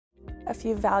A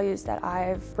few values that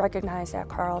I've recognized at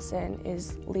Carlson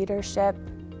is leadership,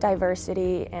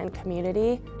 diversity, and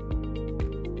community.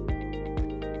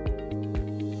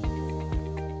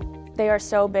 They are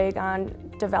so big on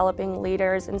developing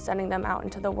leaders and sending them out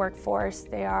into the workforce.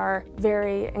 They are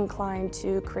very inclined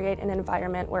to create an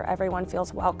environment where everyone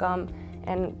feels welcome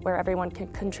and where everyone can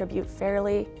contribute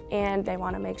fairly, and they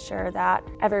want to make sure that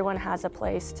everyone has a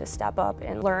place to step up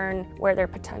and learn where their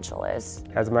potential is.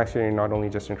 As a MAcc student, you're not only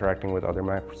just interacting with other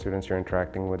MAcc students, you're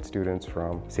interacting with students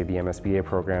from, say, the MSBA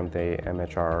program, the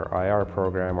MHR-IR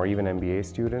program, or even MBA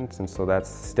students, and so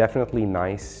that's definitely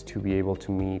nice to be able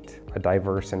to meet a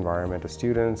diverse environment of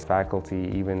students,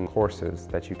 faculty, even courses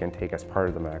that you can take as part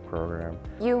of the MAcc program.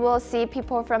 You will see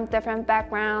people from different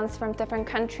backgrounds, from different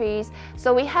countries,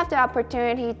 so we have the opportunity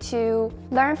to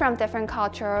learn from different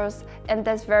cultures in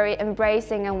this very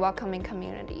embracing and welcoming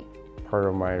community. Part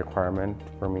of my requirement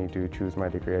for me to choose my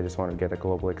degree, I just wanted to get a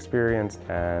global experience,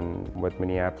 and with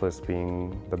Minneapolis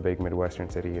being the big Midwestern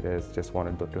city it is, just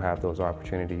wanted to have those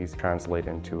opportunities translate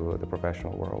into the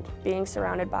professional world. Being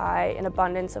surrounded by an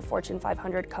abundance of Fortune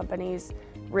 500 companies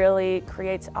really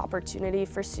creates opportunity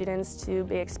for students to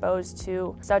be exposed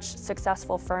to such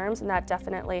successful firms, and that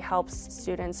definitely helps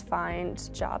students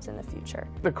find jobs in the future.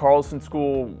 The Carlson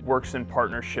School works in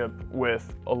partnership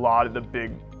with a lot of the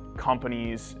big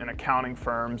companies and accounting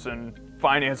firms and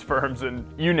finance firms and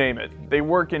you name it. They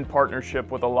work in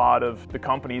partnership with a lot of the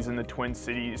companies in the Twin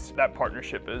Cities. That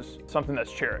partnership is something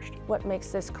that's cherished. What makes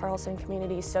this Carlson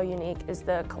community so unique is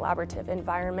the collaborative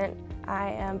environment.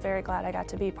 I am very glad I got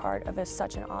to be part of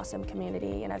such an awesome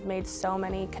community, and I've made so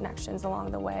many connections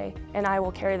along the way, and I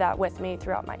will carry that with me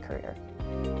throughout my career.